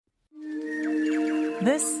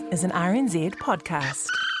This is an RNZ podcast.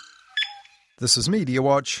 This is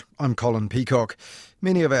Mediawatch. I'm Colin Peacock.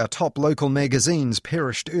 Many of our top local magazines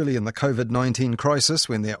perished early in the COVID-19 crisis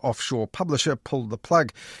when their offshore publisher pulled the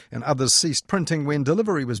plug, and others ceased printing when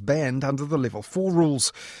delivery was banned under the Level 4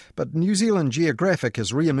 rules. But New Zealand Geographic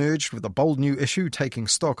has re-emerged with a bold new issue taking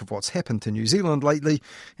stock of what's happened to New Zealand lately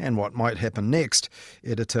and what might happen next.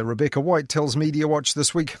 Editor Rebecca White tells Mediawatch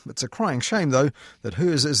this week it's a crying shame, though, that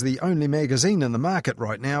hers is the only magazine in the market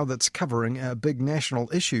right now that's covering our big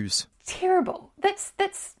national issues. Terrible. That's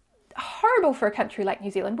horrible for a country like New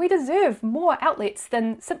Zealand. We deserve more outlets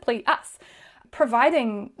than simply us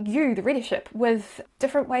providing you, the readership, with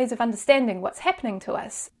different ways of understanding what's happening to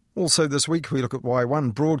us. Also this week, we look at why one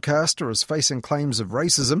broadcaster is facing claims of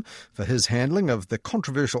racism for his handling of the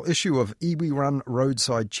controversial issue of iwi-run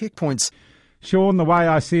roadside checkpoints. Sean, the way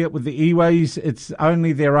I see it with the iwis, it's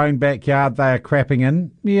only their own backyard they are crapping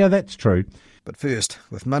in. Yeah, that's true. But first,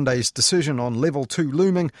 with Monday's decision on Level 2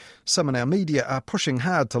 looming, some in our media are pushing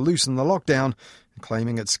hard to loosen the lockdown,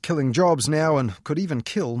 claiming it's killing jobs now and could even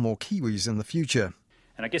kill more Kiwis in the future.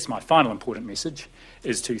 And I guess my final important message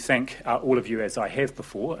is to thank all of you, as I have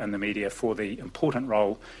before, in the media for the important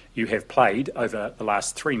role you have played over the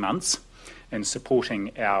last 3 months in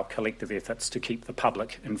supporting our collective efforts to keep the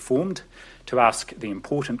public informed, to ask the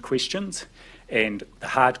important questions and the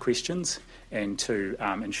hard questions, and to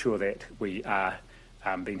ensure that we are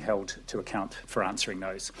being held to account for answering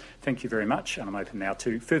those. Thank you very much, and I'm open now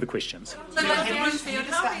to further questions.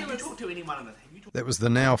 That was the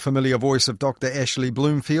now familiar voice of Dr. Ashley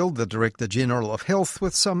Bloomfield, the Director General of Health,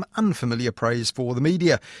 with some unfamiliar praise for the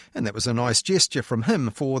media, and that was a nice gesture from him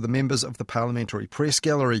for the members of the Parliamentary Press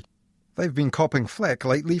Gallery. They've been copping flack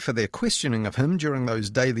lately for their questioning of him during those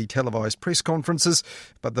daily televised press conferences,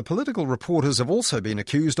 but the political reporters have also been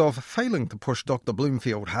accused of failing to push Dr.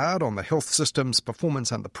 Bloomfield hard on the health system's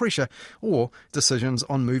performance under pressure or decisions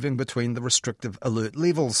on moving between the restrictive alert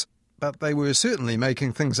levels. But they were certainly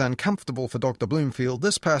making things uncomfortable for Dr. Bloomfield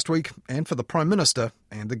this past week and for the Prime Minister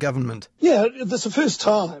and the government. Yeah, this is the first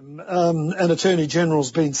time an Attorney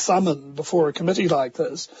General's been summoned before a committee like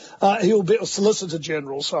this. He'll be a Solicitor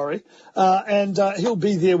General, and he'll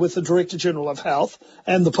be there with the Director General of Health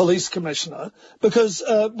and the Police Commissioner, because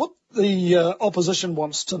what the opposition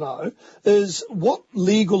wants to know is what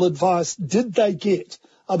legal advice did they get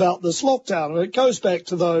about this lockdown. And it goes back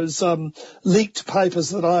to those leaked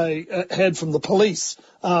papers that I had from the police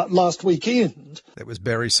last weekend. That was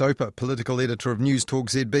Barry Soper, political editor of News Talk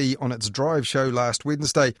ZB, on its Drive show last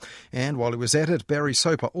Wednesday. And while he was at it, Barry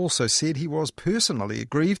Soper also said he was personally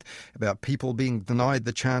aggrieved about people being denied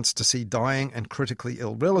the chance to see dying and critically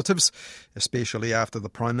ill relatives, especially after the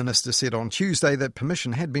Prime Minister said on Tuesday that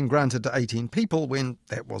permission had been granted to 18 people when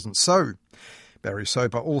that wasn't so. Barry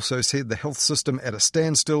Soper also said the health system at a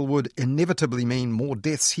standstill would inevitably mean more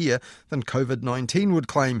deaths here than COVID-19 would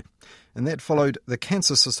claim. And that followed the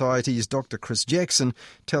Cancer Society's Dr. Chris Jackson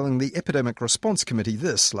telling the Epidemic Response Committee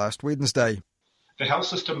this last Wednesday. The health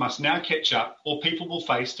system must now catch up or people will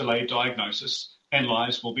face delayed diagnosis and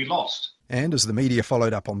lives will be lost. And as the media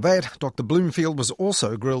followed up on that, Dr. Bloomfield was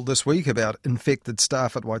also grilled this week about infected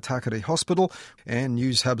staff at Waitakere Hospital, and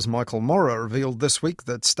News Hub's Michael Morra revealed this week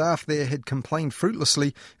that staff there had complained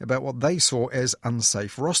fruitlessly about what they saw as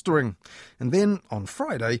unsafe rostering. And then, on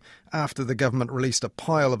Friday, after the government released a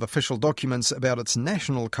pile of official documents about its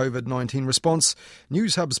national COVID-19 response,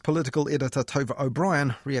 News Hub's political editor Tova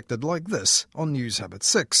O'Brien reacted like this on News Hub at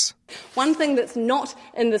 6. One thing that's not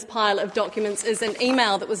in this pile of documents is an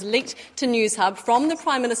email that was leaked to News Hub from the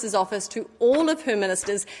Prime Minister's office to all of her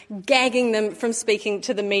ministers, gagging them from speaking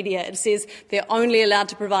to the media. It says they're only allowed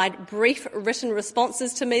to provide brief written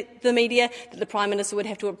responses to the media, that the Prime Minister would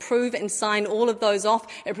have to approve and sign all of those off.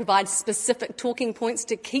 It provides specific talking points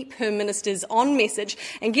to keep her ministers on message.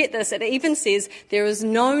 And get this, it even says there is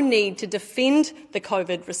no need to defend the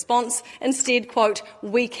COVID response. Instead, quote,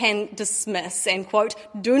 we can dismiss, and quote,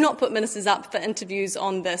 do not put ministers up for interviews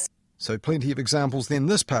on this. So plenty of examples then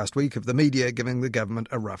this past week of the media giving the government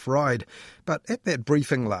a rough ride. But at that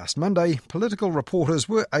briefing last Monday, political reporters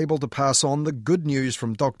were able to pass on the good news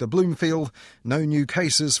from Dr. Bloomfield. No new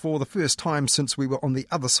cases for the first time since we were on the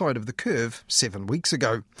other side of the curve 7 weeks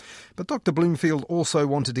ago. But Dr. Bloomfield also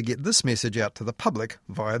wanted to get this message out to the public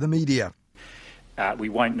via the media. We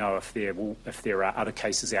won't know if there are other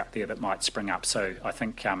cases out there that might spring up. So I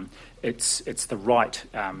think it's the right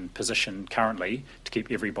position currently to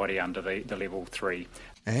keep everybody under the level 3.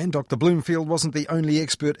 And Dr. Bloomfield wasn't the only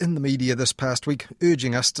expert in the media this past week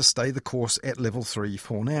urging us to stay the course at level 3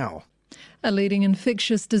 for now. A leading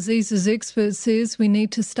infectious diseases expert says we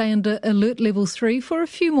need to stay under alert level 3 for a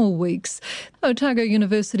few more weeks. Otago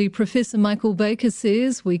University Professor Michael Baker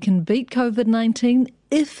says we can beat COVID-19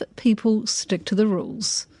 if people stick to the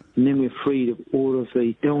rules. And then we're freed of all of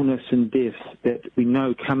the illness and death that we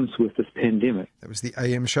know comes with this pandemic. That was the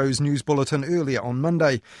AM show's news bulletin earlier on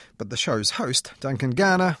Monday, but the show's host, Duncan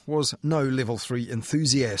Garner, was no level 3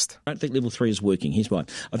 enthusiast. I don't think level 3 is working. Here's why.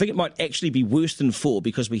 I think it might actually be worse than 4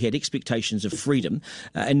 because we had expectations of freedom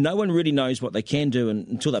and no one really knows what they can do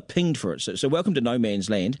until they're pinged for it. So welcome to no man's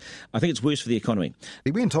land. I think it's worse for the economy.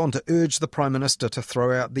 He went on to urge the Prime Minister to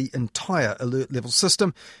throw out the entire alert level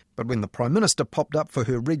system. But when the Prime Minister popped up for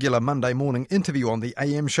her regular Monday morning interview on the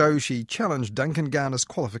AM show, she challenged Duncan Garner's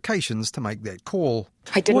qualifications to make that call.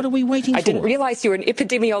 What are we waiting for? I didn't realise you were an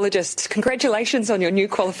epidemiologist. Congratulations on your new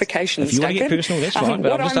qualifications, If you want Duncan. to get personal, that's fine,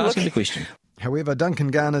 but I'm just asking the question. However, Duncan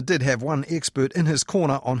Garner did have one expert in his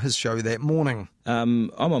corner on his show that morning.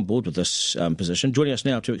 I'm on board with this position. Joining us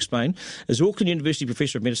now to explain is Auckland University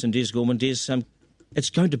Professor of Medicine, Des Gorman. Des, it's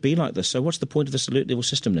going to be like this, so what's the point of this alert level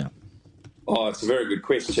system now? Oh, it's a very good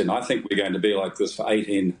question. I think we're going to be like this for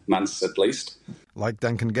 18 months at least. Like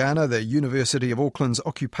Duncan Garner, the University of Auckland's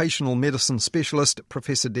occupational medicine specialist,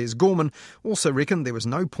 Professor Des Gorman, also reckoned there was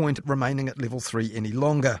no point remaining at level 3 any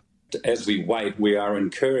longer. As we wait, we are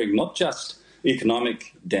incurring not just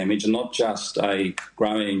economic damage and not just a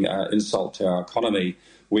growing insult to our economy.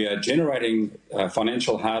 We are generating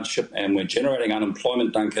financial hardship and we're generating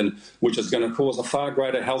unemployment, Duncan, which is going to cause a far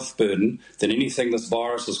greater health burden than anything this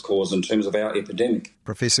virus has caused in terms of our epidemic.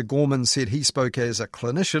 Professor Gorman said he spoke as a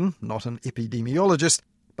clinician, not an epidemiologist,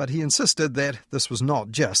 but he insisted that this was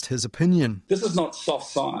not just his opinion. This is not soft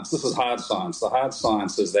science, this is hard science. The hard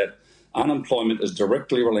science is that unemployment is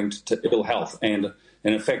directly linked to ill health. And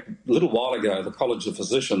in fact, a little while ago, the College of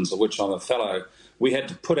Physicians, of which I'm a fellow, we had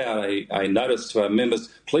to put out a notice to our members,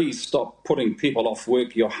 please stop putting people off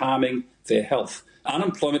work, you're harming their health.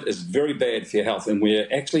 Unemployment is very bad for your health, and we're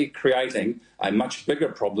actually creating a much bigger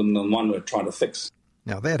problem than one we're trying to fix.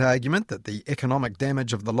 Now, that argument that the economic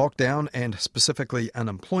damage of the lockdown and specifically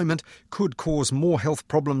unemployment could cause more health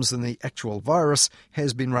problems than the actual virus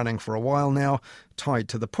has been running for a while now, tied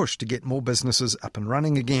to the push to get more businesses up and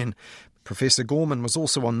running again. Professor Gorman was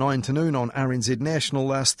also on 9 to noon on RNZ National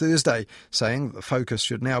last Thursday, saying that the focus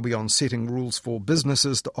should now be on setting rules for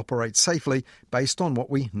businesses to operate safely based on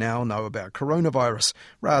what we now know about coronavirus,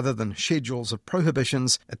 rather than schedules of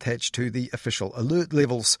prohibitions attached to the official alert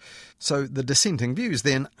levels. So the dissenting views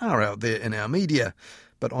then are out there in our media.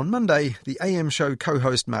 But on Monday, the AM show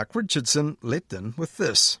co-host Mark Richardson leapt in with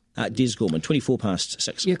this. Des Gorman,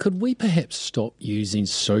 6:24. Yeah, could we perhaps stop using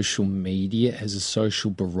social media as a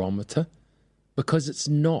social barometer? Because it's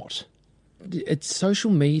not.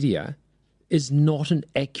 Social media is not an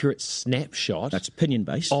accurate snapshot. That's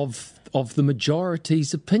opinion-based. Of the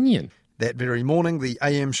majority's opinion. That very morning, the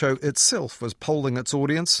AM show itself was polling its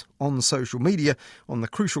audience on social media on the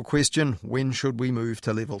crucial question, when should we move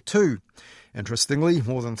to level 2? Interestingly,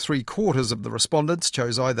 more than 3/4 of the respondents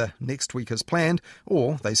chose either next week as planned,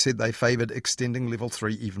 or they said they favoured extending level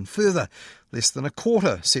 3 even further. Less than a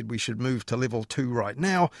quarter said we should move to level 2 right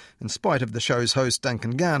now, in spite of the show's host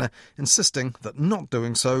Duncan Garner insisting that not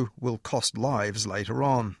doing so will cost lives later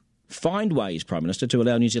on. Find ways, Prime Minister, to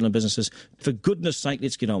allow New Zealand businesses. For goodness sake,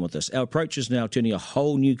 let's get on with this. Our approach is now turning a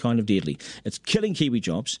whole new kind of deadly. It's killing Kiwi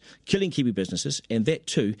jobs, killing Kiwi businesses, and that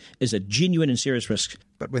too is a genuine and serious risk.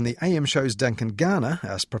 But when the AM show's Duncan Garner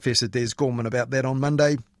asked Professor Des Gorman about that on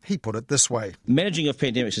Monday, he put it this way. Managing of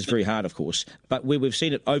pandemics is very hard, of course, but where we've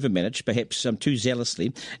seen it overmanaged, perhaps too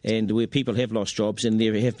zealously, and where people have lost jobs and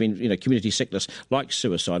there have been community sickness like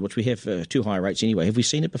suicide, which we have too high rates anyway. Have we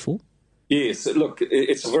seen it before? Yes, look,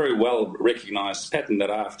 it's a very well recognised pattern that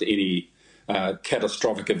after any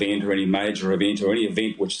catastrophic event or any major event or any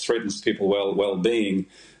event which threatens people's well-being,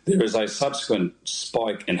 there is a subsequent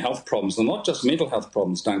spike in health problems, and not just mental health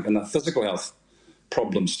problems, Duncan, the physical health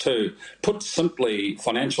problems too. Put simply,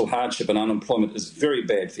 financial hardship and unemployment is very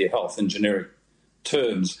bad for your health in generic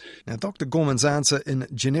terms. Now, Dr. Gorman's answer in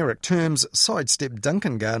generic terms sidestepped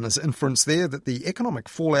Duncan Garner's inference there that the economic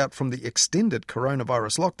fallout from the extended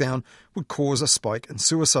coronavirus lockdown would cause a spike in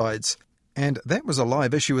suicides. And that was a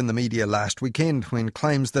live issue in the media last weekend when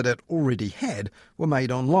claims that it already had were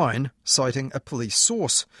made online, citing a police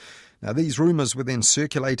source. Now, these rumours were then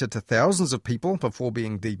circulated to thousands of people before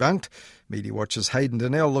being debunked. Mediawatch's Hayden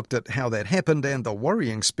Donnell looked at how that happened and the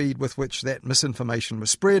worrying speed with which that misinformation was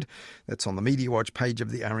spread. That's on the Mediawatch page of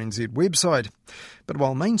the RNZ website. But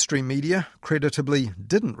while mainstream media creditably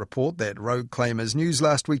didn't report that rogue claim as news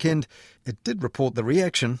last weekend, it did report the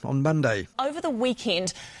reaction on Monday. Over the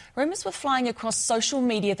weekend, rumours were flying across social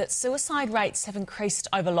media that suicide rates have increased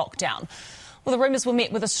over lockdown. Well, the rumours were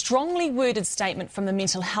met with a strongly worded statement from the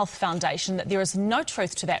Mental Health Foundation that there is no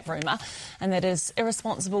truth to that rumour and that it is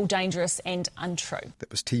irresponsible, dangerous and untrue.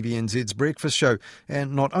 That was TVNZ's Breakfast Show.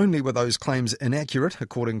 And not only were those claims inaccurate,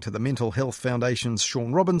 according to the Mental Health Foundation's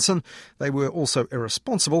Sean Robinson, they were also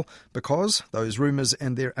irresponsible because those rumours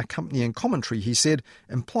and their accompanying commentary, he said,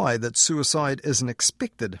 imply that suicide is an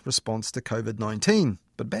expected response to COVID-19.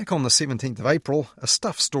 But back on the 17th of April, a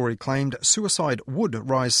Stuff story claimed suicide would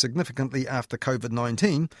rise significantly after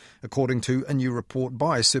COVID-19, according to a new report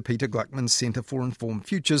by Sir Peter Gluckman's Centre for Informed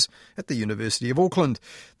Futures at the University of Auckland.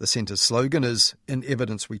 The centre's slogan is, "In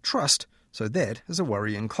evidence we trust," so that is a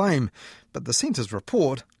worrying claim. But the centre's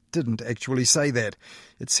report didn't actually say that.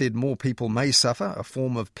 It said more people may suffer a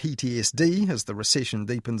form of PTSD as the recession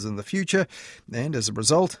deepens in the future, and as a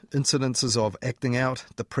result, incidences of acting out,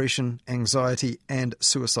 depression, anxiety and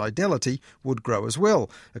suicidality would grow as well,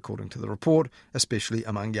 according to the report, especially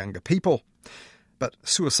among younger people. But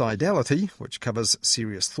suicidality, which covers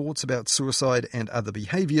serious thoughts about suicide and other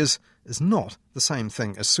behaviours, is not the same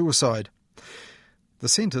thing as suicide. The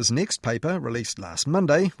Centre's next paper, released last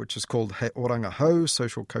Monday, which is called He Oranga Hou,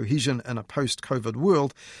 Social Cohesion in a Post-COVID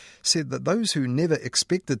World, said that those who never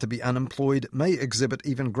expected to be unemployed may exhibit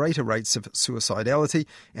even greater rates of suicidality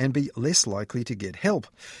and be less likely to get help.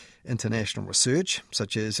 International research,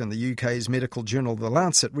 such as in the UK's medical journal The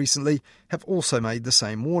Lancet recently, have also made the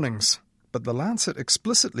same warnings. But The Lancet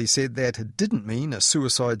explicitly said that it didn't mean a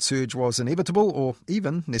suicide surge was inevitable or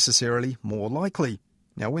even necessarily more likely.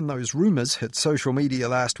 Now, when those rumours hit social media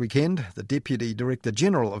last weekend, the Deputy Director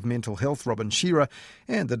General of Mental Health, Robin Shearer,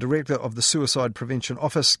 and the Director of the Suicide Prevention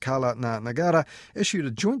Office, Kala Nagara, issued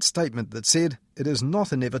a joint statement that said it is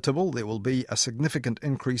not inevitable there will be a significant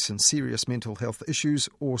increase in serious mental health issues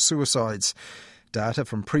or suicides. Data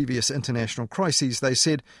from previous international crises, they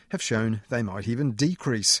said, have shown they might even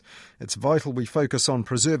decrease. It's vital we focus on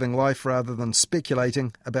preserving life rather than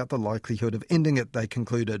speculating about the likelihood of ending it, they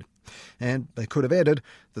concluded. And they could have added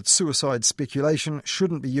that suicide speculation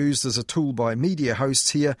shouldn't be used as a tool by media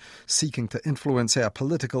hosts here, seeking to influence our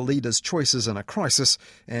political leaders' choices in a crisis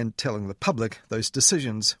and telling the public those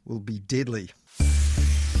decisions will be deadly.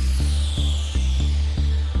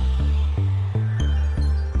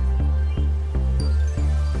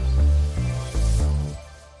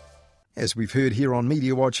 As we've heard here on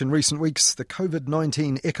Mediawatch in recent weeks, the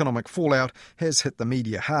COVID-19 economic fallout has hit the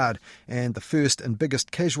media hard, and the first and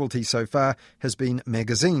biggest casualty so far has been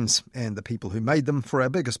magazines and the people who made them for our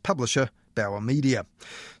biggest publisher, Bauer Media.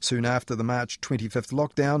 Soon after the March 25th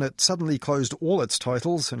lockdown, it suddenly closed all its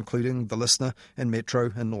titles, including The Listener and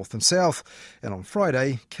Metro and North and South. And on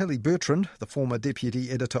Friday, Kelly Bertrand, the former deputy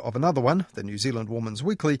editor of another one, the New Zealand Woman's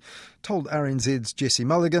Weekly, told RNZ's Jessie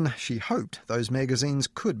Mulligan she hoped those magazines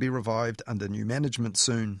could be revived under new management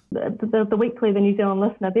soon. The Weekly, the New Zealand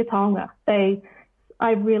Listener, they're taonga.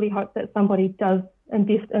 I really hope that somebody does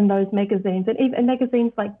invest in those magazines, and even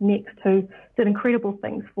magazines like Next, who did incredible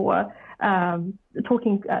things for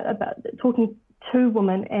talking to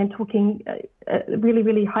women and talking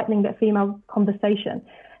really heightening that female conversation.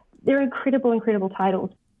 They're incredible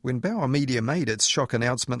titles. When Bauer Media made its shock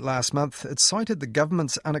announcement last month, it cited the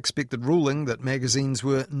government's unexpected ruling that magazines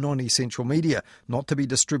were non-essential media, not to be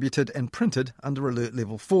distributed and printed under Alert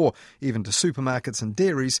Level 4, even to supermarkets and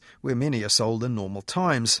dairies where many are sold in normal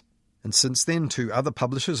times. And since then, two other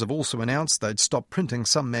publishers have also announced they'd stop printing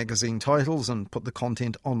some magazine titles and put the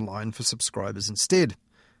content online for subscribers instead.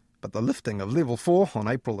 But the lifting of Level 4 on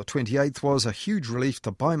April the 28th was a huge relief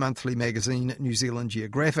to bi-monthly magazine New Zealand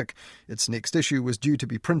Geographic. Its next issue was due to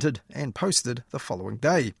be printed and posted the following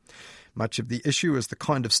day. Much of the issue is the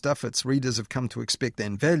kind of stuff its readers have come to expect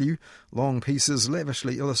and value, long pieces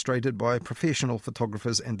lavishly illustrated by professional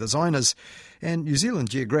photographers and designers. And New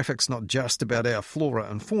Zealand Geographic's not just about our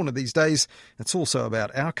flora and fauna these days, it's also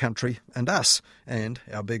about our country and us and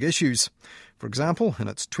our big issues. For example, in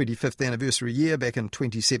its 25th anniversary year back in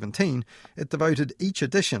 2017, it devoted each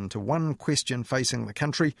edition to one question facing the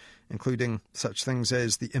country, including such things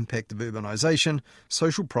as the impact of urbanisation,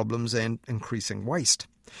 social problems and increasing waste.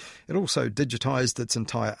 It also digitised its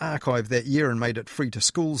entire archive that year and made it free to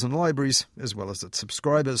schools and libraries, as well as its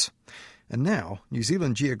subscribers. And now, New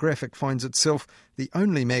Zealand Geographic finds itself the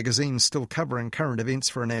only magazine still covering current events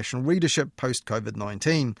for a national readership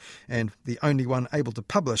post-COVID-19, and the only one able to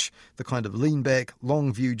publish the kind of lean-back,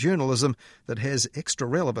 long-view journalism that has extra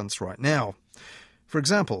relevance right now. For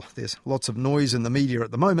example, there's lots of noise in the media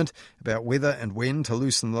at the moment about whether and when to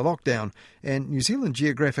loosen the lockdown, and New Zealand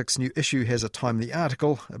Geographic's new issue has a timely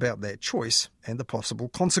article about that choice and the possible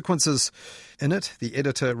consequences. In it, the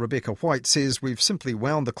editor Rebecca White says we've simply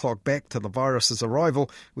wound the clock back to the virus's arrival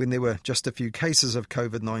when there were just a few cases of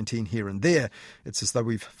COVID-19 here and there. It's as though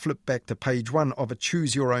we've flipped back to page 1 of a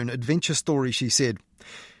choose-your-own-adventure story, she said.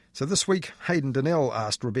 So this week, Hayden Donnell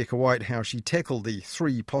asked Rebecca White how she tackled the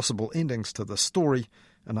 3 possible endings to the story: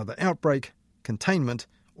 another outbreak, containment,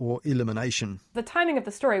 or elimination. The timing of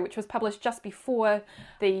the story, which was published just before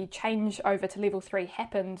the change over to level 3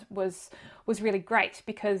 happened, was really great,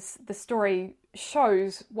 because the story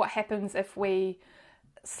shows what happens if we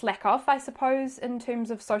slack off, I suppose, in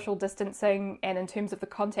terms of social distancing and in terms of the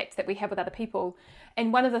contact that we have with other people.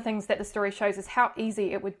 And one of the things that the story shows is how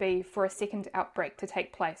easy it would be for a second outbreak to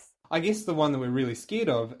take place. I guess the one that we're really scared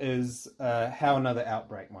of is how another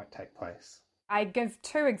outbreak might take place. I give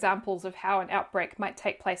 2 examples of how an outbreak might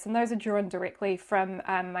take place, and those are drawn directly from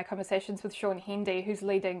my conversations with Sean Hendy, who's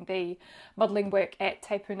leading the modelling work at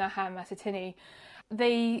Te Pūnaha Matatini.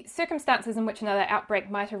 The circumstances in which another outbreak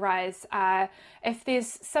might arise are if there's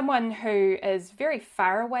someone who is very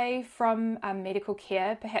far away from medical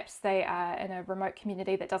care, perhaps they are in a remote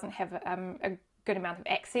community that doesn't have a good amount of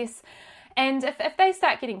access, and if they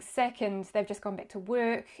start getting sick and they've just gone back to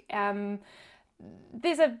work,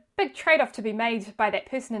 there's a big trade-off to be made by that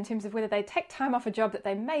person in terms of whether they take time off a job that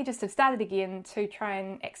they may just have started again to try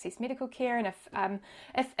and access medical care, and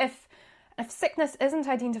if sickness isn't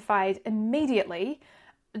identified immediately,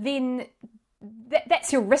 then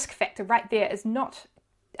that's your risk factor right there, is not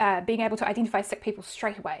being able to identify sick people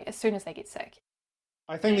straight away as soon as they get sick.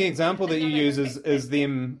 I think the example that you use is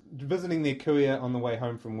them visiting their kuia on the way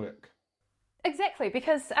home from work. Exactly,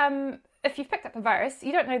 because if you've picked up the virus,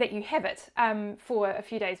 you don't know that you have it for a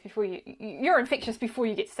few days before you're infectious before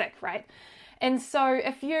you get sick, right? And so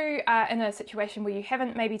if you are in a situation where you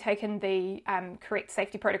haven't maybe taken the correct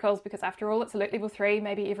safety protocols, because after all it's alert level 3,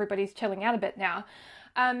 maybe everybody's chilling out a bit now,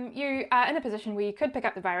 you are in a position where you could pick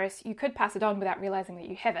up the virus, you could pass it on without realising that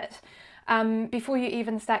you have it, before you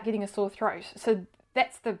even start getting a sore throat. So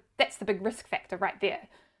that's the big risk factor right there.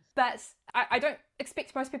 But I don't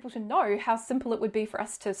expect most people to know how simple it would be for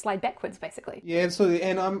us to slide backwards, basically. Yeah, absolutely.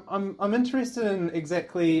 And I'm interested in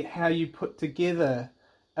exactly how you put together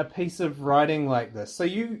a piece of writing like this. So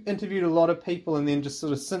you interviewed a lot of people and then just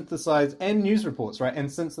sort of synthesized, and news reports, right? And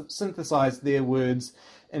synthesized their words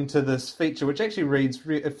into this feature, which actually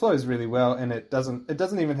it flows really well, and it doesn't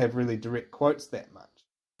even have really direct quotes that much.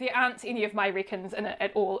 There aren't any of my reckons in it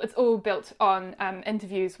at all. It's all built on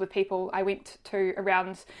interviews with people. I went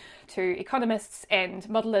around to economists and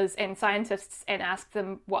modellers and scientists and asked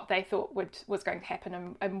them what they thought was going to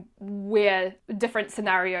happen and where different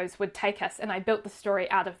scenarios would take us. And I built the story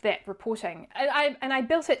out of that reporting. And I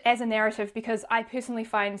built it as a narrative because I personally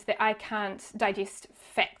find that I can't digest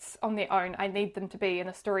facts on their own. I need them to be in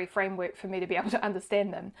a story framework for me to be able to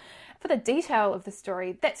understand them. For the detail of the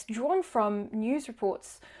story, that's drawn from news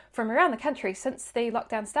reports from around the country since the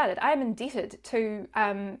lockdown started. I am indebted to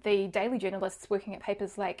the daily journalists working at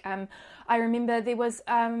papers like, I remember there was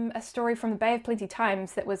a story from the Bay of Plenty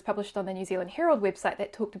Times that was published on the New Zealand Herald website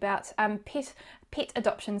that talked about pet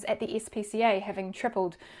adoptions at the SPCA having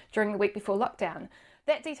tripled during the week before lockdown.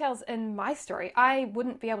 That detail's in my story. I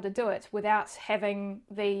wouldn't be able to do it without having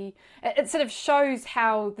it sort of shows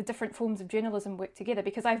how the different forms of journalism work together,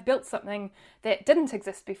 because I've built something that didn't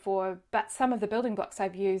exist before, but some of the building blocks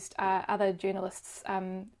I've used are other journalists'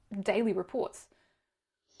 daily reports.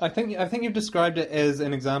 I think you've described it as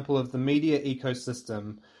an example of the media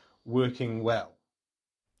ecosystem working well.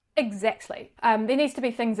 Exactly. There needs to be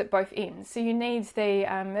things at both ends. So you need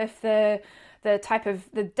if the type of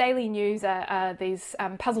the daily news are these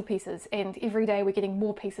puzzle pieces, and every day we're getting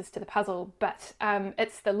more pieces to the puzzle, but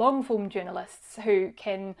it's the long form journalists who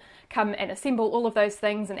can come and assemble all of those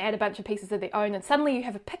things and add a bunch of pieces of their own, and suddenly you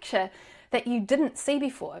have a picture that you didn't see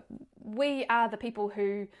before. We are the people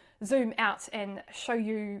who zoom out and show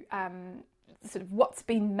you sort of what's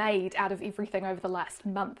been made out of everything over the last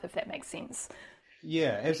month, if that makes sense.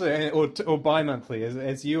 Yeah, absolutely, or bi-monthly,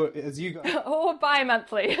 as you guys. Or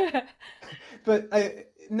bi-monthly. But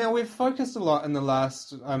now we've focused a lot in the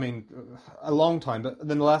last, a long time, but in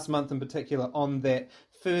the last month in particular, on that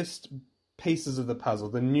first pieces of the puzzle,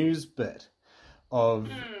 the news bit of,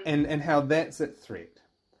 and how that's at threat.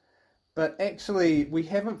 But actually, we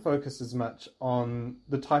haven't focused as much on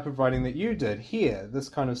the type of writing that you did here, this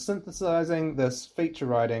kind of synthesizing, this feature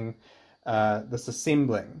writing, this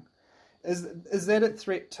assembling. Is that a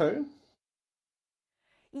threat too?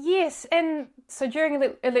 Yes, and so during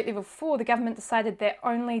Alert Level 4, the government decided that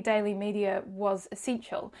only daily media was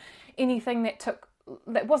essential. Anything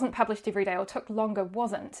that wasn't published every day or took longer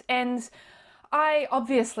wasn't. And I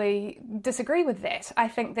obviously disagree with that. I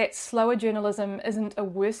think that slower journalism isn't a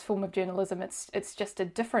worse form of journalism, it's just a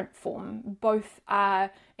different form. Both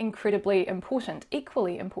are incredibly important,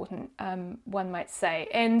 equally important, one might say.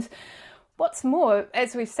 And what's more,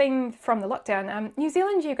 as we've seen from the lockdown, New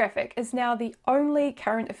Zealand Geographic is now the only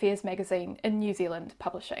current affairs magazine in New Zealand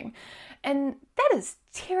publishing. And that is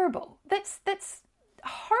terrible. That's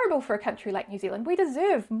horrible for a country like New Zealand. We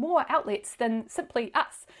deserve more outlets than simply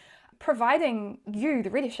us, providing you, the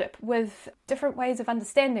readership, with different ways of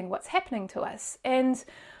understanding what's happening to us. And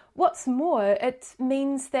what's more, it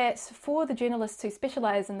means that for the journalists who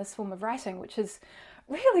specialise in this form of writing, which is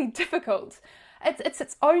really difficult, it's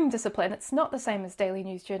its own discipline. It's not the same as daily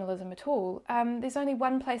news journalism at all. There's only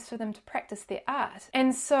one place for them to practice their art.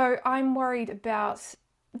 And so I'm worried about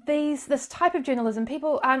this type of journalism.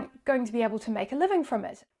 People aren't going to be able to make a living from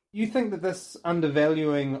it. You think that this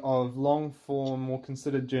undervaluing of long-form, more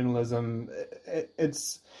considered journalism,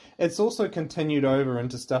 it's also continued over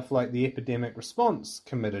into stuff like the Epidemic Response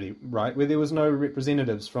Committee, right, where there was no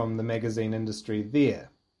representatives from the magazine industry there?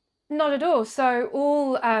 Not at all. So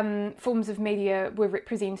all forms of media were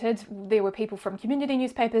represented. There were people from community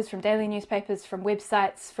newspapers, from daily newspapers, from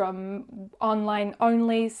websites, from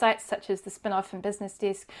online-only sites such as the Spin-Off and Business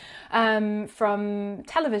Desk, from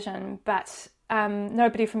television, but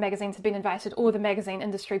nobody from magazines had been invited, or the magazine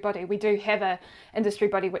industry body. We do have a industry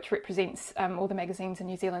body which represents all the magazines in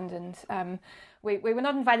New Zealand, and we were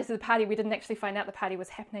not invited to the party. We didn't actually find out the party was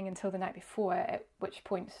happening until the night before, at which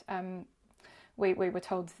point we were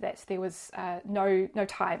told that there was no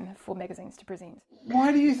time for magazines to present.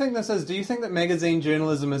 Why do you think this is? Do you think that magazine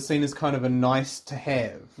journalism is seen as kind of a nice to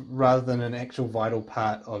have rather than an actual vital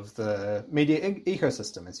part of the media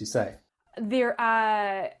ecosystem, as you say? There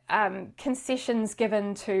are concessions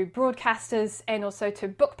given to broadcasters and also to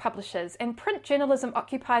book publishers, and print journalism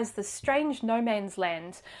occupies this strange no man's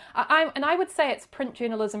land. I would say it's print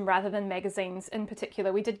journalism rather than magazines in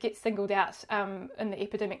particular. We did get singled out in the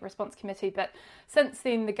Epidemic Response Committee, but since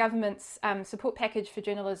then the government's support package for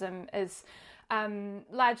journalism is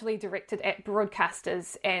largely directed at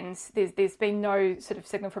broadcasters, and there's been no sort of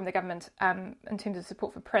signal from the government in terms of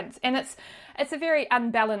support for print. And it's a very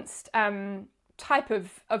unbalanced type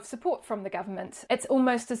of support from the government. It's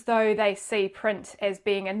almost as though they see print as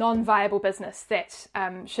being a non-viable business that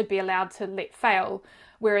should be allowed to let fail,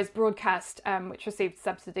 whereas broadcast, which received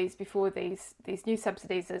subsidies before these new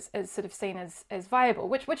subsidies, is sort of seen as viable,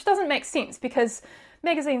 which doesn't make sense, because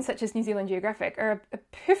magazines such as New Zealand Geographic are a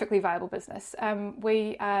perfectly viable business.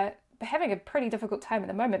 We are having a pretty difficult time at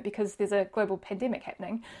the moment because there's a global pandemic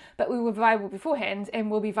happening, but we were viable beforehand and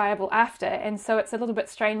will be viable after, and so it's a little bit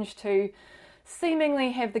strange to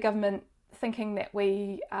seemingly have the government thinking that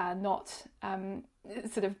we are not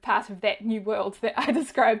sort of part of that new world that I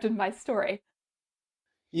described in my story.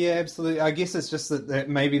 Yeah, absolutely. I guess it's just that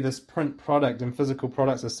maybe this print product and physical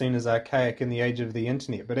products are seen as archaic in the age of the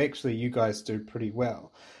internet, but actually you guys do pretty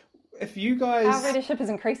well. If you guys... Our readership is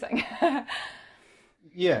increasing.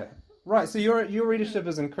 Yeah, right. So your readership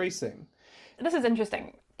is increasing. This is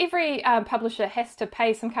interesting. Every publisher has to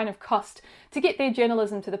pay some kind of cost to get their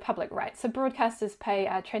journalism to the public, right? So broadcasters pay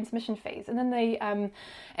transmission fees, and then they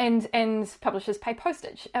and publishers pay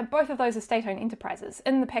postage. Both of those are state-owned enterprises.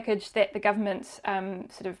 In the package that the government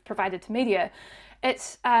sort of provided to media,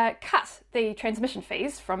 it cut the transmission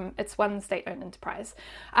fees from its one state-owned enterprise.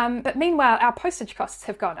 But meanwhile, our postage costs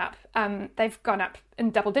have gone up. They've gone up in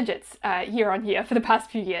double digits year on year for the past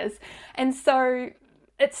few years, and so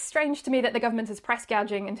it's strange to me that the government is price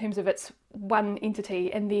gouging in terms of its one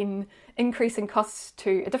entity and then increasing costs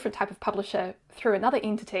to a different type of publisher through another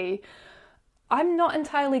entity. I'm not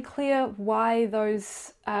entirely clear why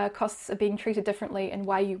those costs are being treated differently and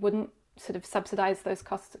why you wouldn't sort of subsidise those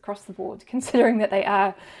costs across the board, considering that they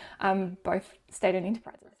are both state-owned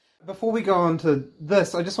enterprises. Before we go on to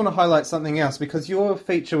this, I just want to highlight something else, because your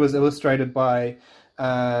feature was illustrated by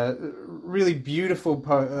really beautiful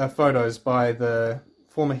photos by the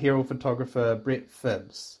former Herald photographer Brett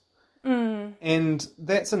Phibbs. And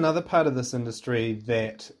that's another part of this industry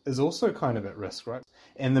that is also kind of at risk, right?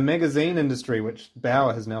 And the magazine industry, which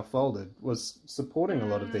Bauer has now folded, was supporting a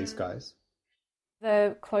lot of these guys.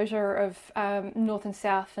 The closure of North and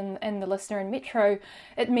South and the Listener and Metro,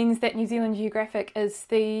 it means that New Zealand Geographic is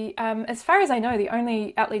the, as far as I know, the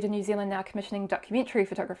only outlet in New Zealand now commissioning documentary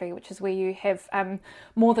photography, which is where you have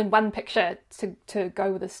more than one picture to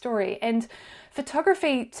go with a story. And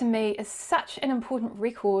photography, to me, is such an important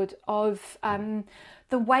record of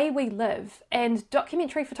the way we live, and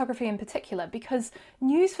documentary photography in particular, because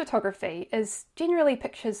news photography is generally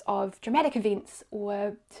pictures of dramatic events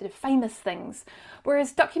or sort of famous things,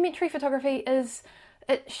 whereas documentary photography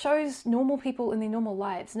it shows normal people in their normal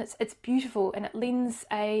lives, and it's beautiful, and it lends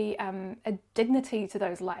a dignity to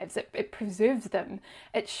those lives. It preserves them.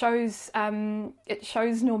 It shows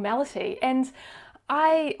normality, and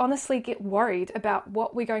I honestly get worried about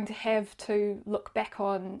what we're going to have to look back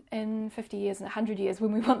on in 50 years and 100 years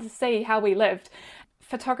when we want to see how we lived.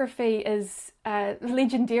 Photography is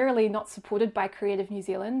legendarily not supported by Creative New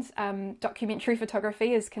Zealand. Documentary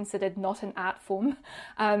photography is considered not an art form.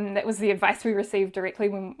 That was the advice we received directly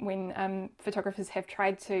when photographers have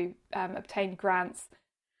tried to obtain grants.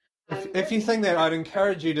 If you think that, I'd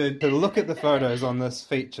encourage you to look at the photos on this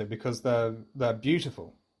feature because they're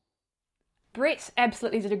beautiful. Brett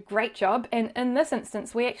absolutely did a great job, and in this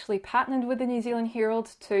instance we actually partnered with the New Zealand Herald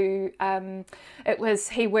to,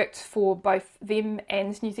 he worked for both them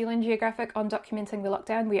and New Zealand Geographic on documenting the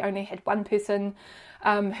lockdown. We only had one person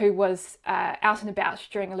who was out and about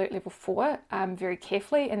during Alert Level 4 very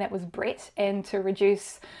carefully, and that was Brett, and to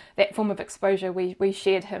reduce that form of exposure we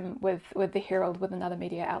shared him with the Herald, with another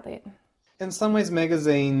media outlet. In some ways,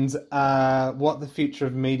 magazines are what the future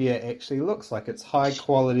of media actually looks like. It's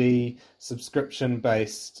high-quality,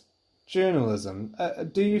 subscription-based journalism.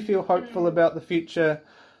 Do you feel hopeful about the future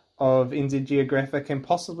of NZ Geographic and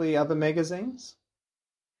possibly other magazines?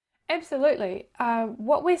 Absolutely.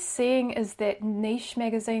 What we're seeing is that niche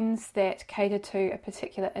magazines that cater to a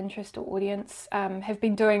particular interest or audience have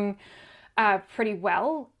been doing pretty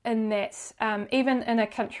well, in that even in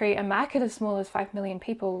a market as small as 5 million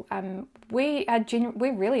people, we're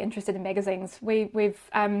really interested in magazines. We've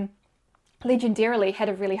legendarily had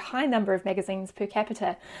a really high number of magazines per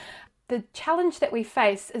capita. The challenge that we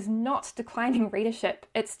face is not declining readership,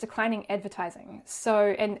 it's declining advertising.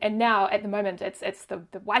 So, and now at the moment it's the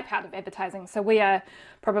wipeout of advertising. So we are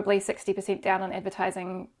probably 60% down on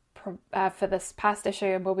advertising for this past issue,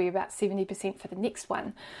 and we'll be about 70% for the next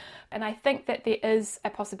one. And I think that there is a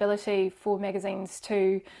possibility for magazines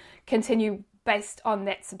to continue based on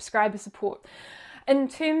that subscriber support. In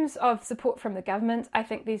terms of support from the government, I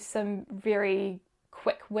think there's some very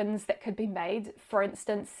quick wins that could be made. For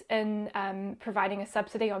instance, in providing a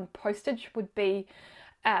subsidy on postage would be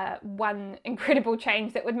one incredible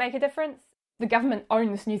change that would make a difference. The government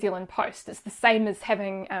owns New Zealand Post. It's the same as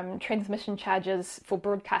having transmission charges for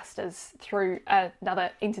broadcasters through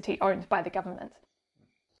another entity owned by the government.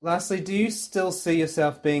 Lastly, do you still see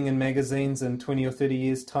yourself being in magazines in 20 or 30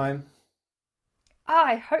 years' time?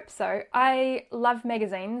 I hope so. I love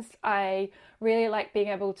magazines. I really like being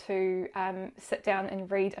able to sit down and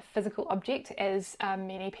read a physical object, as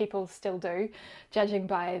many people still do, judging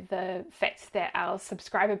by the fact that our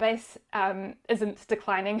subscriber base isn't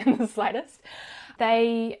declining in the slightest.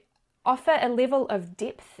 They offer a level of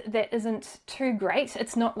depth that isn't too great.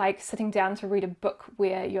 It's not like sitting down to read a book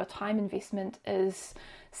where your time investment is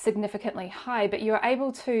significantly high, but you're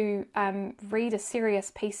able to read a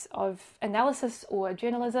serious piece of analysis or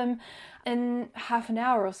journalism in half an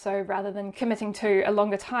hour or so rather than committing to a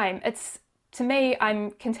longer time. To me,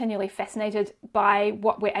 I'm continually fascinated by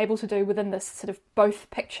what we're able to do within this sort of both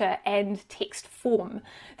picture and text form.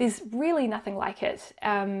 There's really nothing like it,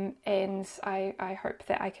 and I hope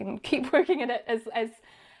that I can keep working at it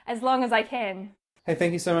as long as I can. Hey,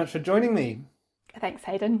 thank you so much for joining me. Thanks,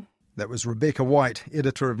 Hayden. That was Rebecca White,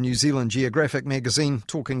 editor of New Zealand Geographic magazine,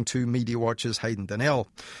 talking to Mediawatch's Hayden Donnell.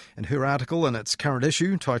 And her article in its current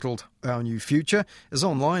issue, titled Our New Future, is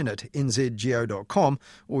online at nzgeo.com,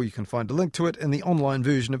 or you can find a link to it in the online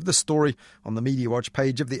version of this story on the Mediawatch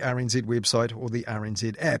page of the RNZ website or the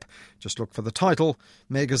RNZ app. Just look for the title,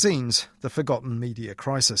 Magazines, the Forgotten Media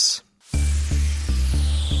Crisis.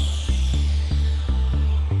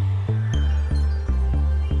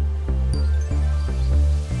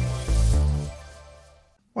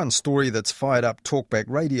 One story that's fired up talkback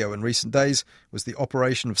radio in recent days was the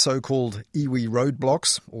operation of so-called iwi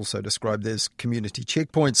roadblocks, also described as community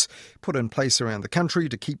checkpoints, put in place around the country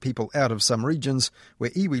to keep people out of some regions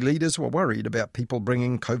where iwi leaders were worried about people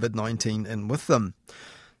bringing COVID-19 in with them.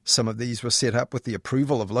 Some of these were set up with the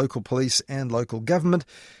approval of local police and local government,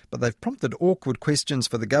 but they've prompted awkward questions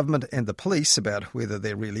for the government and the police about whether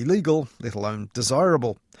they're really legal, let alone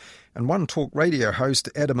desirable. And one talk radio host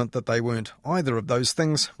adamant that they weren't either of those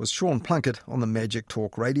things was Sean Plunkett on the Magic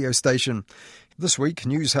Talk radio station. This week,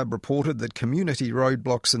 News Hub reported that community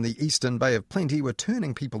roadblocks in the Eastern Bay of Plenty were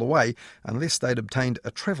turning people away unless they'd obtained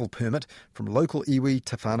a travel permit from local iwi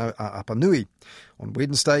Te Whānau a Apanui. On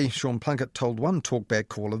Wednesday, Sean Plunkett told one talkback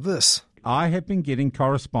caller this. I have been getting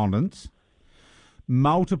correspondence,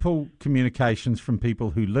 multiple communications from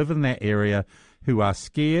people who live in that area who are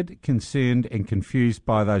scared, concerned and confused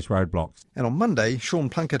by those roadblocks. And on Monday, Sean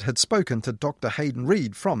Plunkett had spoken to Dr Hayden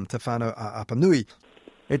Reid from Te Whānau a Apanui.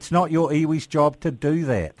 It's not your iwi's job to do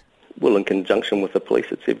that. Well, in conjunction with the police,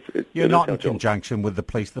 You're not in conjunction with the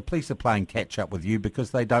police. The police are playing catch-up with you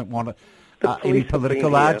because they don't want any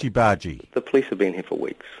political argy-bargy. The police have been here for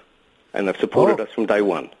weeks, and they've supported us from day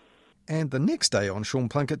one. And the next day on Sean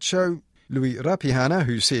Plunkett's show, Louis Rapihana,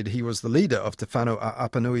 who said he was the leader of Te Whānau a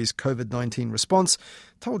Apanui's COVID-19 response,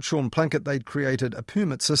 told Sean Plunkett they'd created a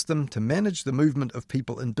permit system to manage the movement of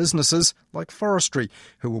people in businesses like forestry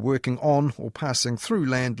who were working on or passing through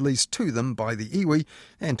land leased to them by the iwi,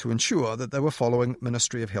 and to ensure that they were following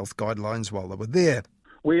Ministry of Health guidelines while they were there.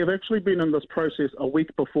 We have actually been in this process a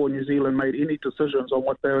week before New Zealand made any decisions on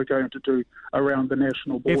what they were going to do around the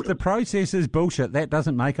national border. If the process is bullshit, that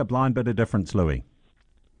doesn't make a blind bit of difference, Louis.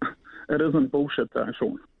 It isn't bullshit though,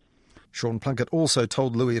 Sean. Sean Plunkett also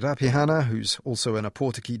told Louis Rapihana, who's also an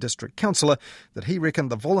Aportiki district councillor, that he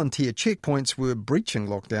reckoned the volunteer checkpoints were breaching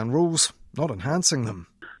lockdown rules, not enhancing them.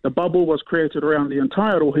 The bubble was created around the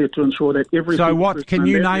entire rohe to ensure that every... So what, can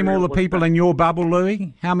you name all the people in your bubble,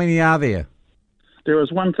 Louis? How many are there? There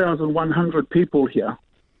is 1,100 people here.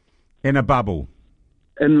 In a bubble?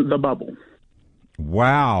 In the bubble.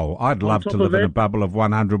 Wow, I'd love to live in a bubble of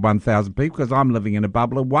 1,000 people because I'm living in a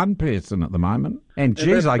bubble of one person at the moment. And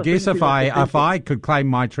geez, I guess if I could claim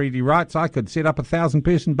my treaty rights, I could set up a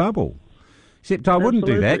 1,000-person bubble. Except I wouldn't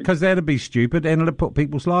do that because that'd be stupid and it'd put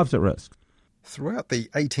people's lives at risk. Throughout the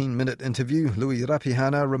 18-minute interview, Louis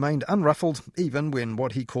Rapihana remained unruffled, even when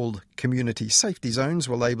what he called community safety zones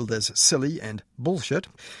were labelled as silly and bullshit,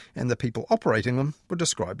 and the people operating them were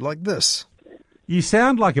described like this. You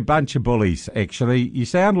sound like a bunch of bullies, actually. You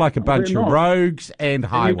sound like a bunch of rogues and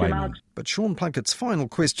highwaymen. But Sean Plunkett's final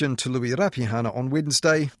question to Louis Rapihana on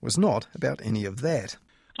Wednesday was not about any of that.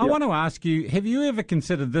 I want to ask you, have you ever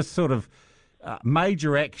considered this sort of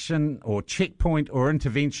major action or checkpoint or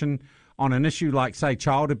intervention on an issue like, say,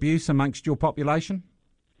 child abuse amongst your population?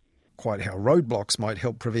 Quite how roadblocks might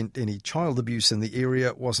help prevent any child abuse in the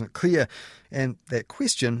area wasn't clear, and that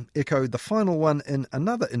question echoed the final one in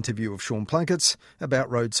another interview of Sean Plunkett's about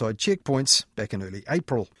roadside checkpoints back in early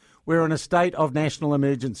April. We're in a state of national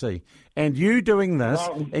emergency, and you doing this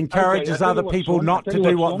encourages other people not to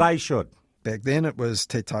do what they should. Back then it was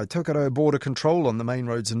Te Tai Tukaro border control on the main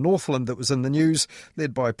roads in Northland that was in the news,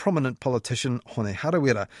 led by prominent politician Hone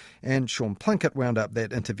Harawira, and Sean Plunkett wound up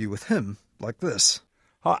that interview with him like this.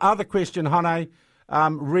 Other question, Hone,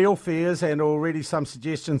 real fears and already some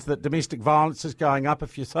suggestions that domestic violence is going up.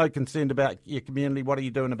 If you're so concerned about your community, what are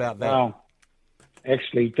you doing about that? Well,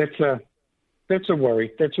 actually, that's a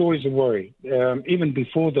worry. That's always a worry, even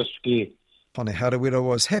before the scare. Hone Harawira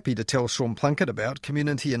was happy to tell Sean Plunkett about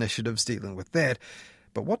community initiatives dealing with that.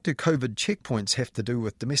 But what do COVID checkpoints have to do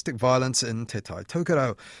with domestic violence in Te Tai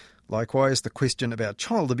Tukaro? Likewise, the question about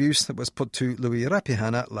child abuse that was put to Louis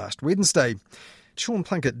Rapihana last Wednesday. Sean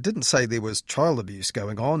Plunkett didn't say there was child abuse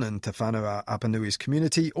going on in Te Whānau a Apanui's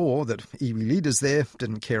community or that iwi leaders there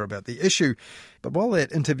didn't care about the issue. But while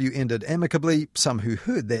that interview ended amicably, some who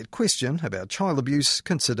heard that question about child abuse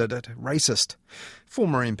considered it racist.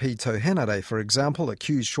 Former MP Tau Hanare, for example,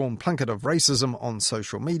 accused Sean Plunkett of racism on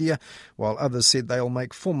social media, while others said they'll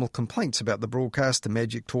make formal complaints about the broadcast to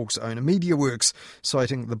Magic Talk's owner Mediaworks,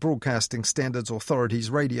 citing the Broadcasting Standards Authority's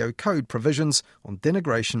radio code provisions on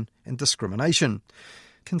denigration and discrimination.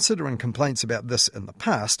 Considering complaints about this in the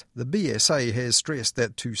past, the BSA has stressed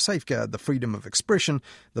that to safeguard the freedom of expression,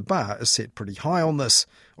 the bar is set pretty high on this.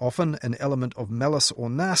 Often an element of malice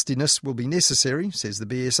or nastiness will be necessary, says the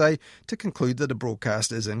BSA, to conclude that a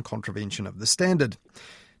broadcast is in contravention of the standard.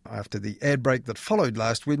 After the ad break that followed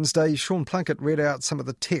last Wednesday, Sean Plunkett read out some of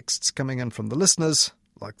the texts coming in from the listeners,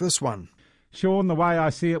 like this one. Sean, the way I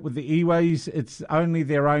see it with the iwis, it's only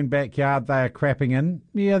their own backyard they are crapping in.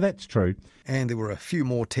 Yeah, that's true. And there were a few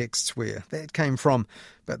more texts where that came from.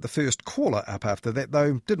 But the first caller up after that,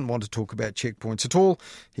 though, didn't want to talk about checkpoints at all.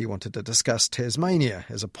 He wanted to discuss Tasmania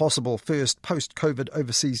as a possible first post-COVID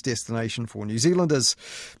overseas destination for New Zealanders.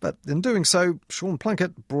 But in doing so, Sean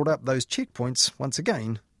Plunkett brought up those checkpoints once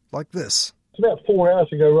again like this. It's about 4 hours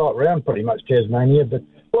to go right round pretty much Tasmania, but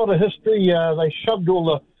a lot of history. They shoved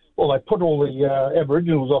they put all the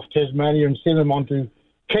Aboriginals off Tasmania and sent them onto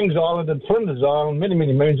Kings Island and Flinders Island many,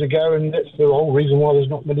 many moons ago, and that's the whole reason why there's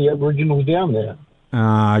not many Aboriginals down there.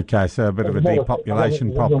 Okay, so a bit of a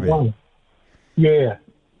depopulation property. Yeah.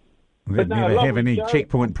 They'd never have any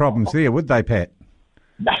checkpoint problems there, would they, Pat?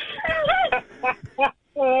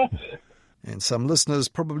 And some listeners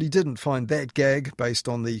probably didn't find that gag, based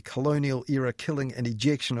on the colonial-era killing and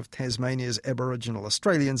ejection of Tasmania's Aboriginal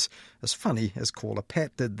Australians, as funny as caller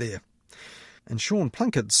Pat did there. And Sean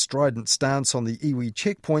Plunkett's strident stance on the iwi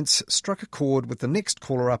checkpoints struck a chord with the next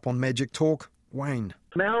caller up on Magic Talk, Wayne.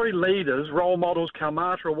 Maori leaders, role models,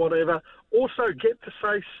 Kaumata or whatever, also get to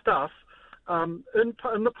say stuff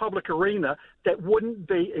in the public arena that wouldn't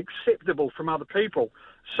be acceptable from other people.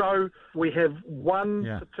 So we have one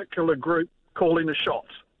particular group calling the shots.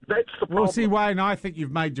 That's the problem. Well, see, Wayne, I think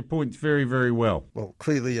you've made your points very, very well. Well,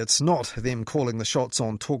 clearly it's not them calling the shots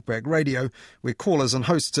on Talkback Radio, where callers and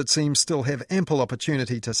hosts, it seems, still have ample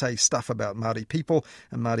opportunity to say stuff about Māori people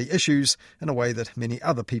and Māori issues in a way that many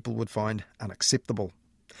other people would find unacceptable.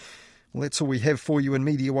 Well, that's all we have for you in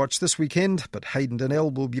Media Watch this weekend, but Hayden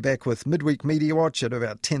Donnell will be back with Midweek Media Watch at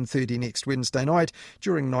about 10:30 next Wednesday night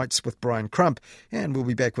during Nights with Brian Crump, and we'll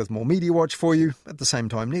be back with more Media Watch for you at the same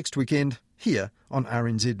time next weekend here on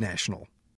RNZ National.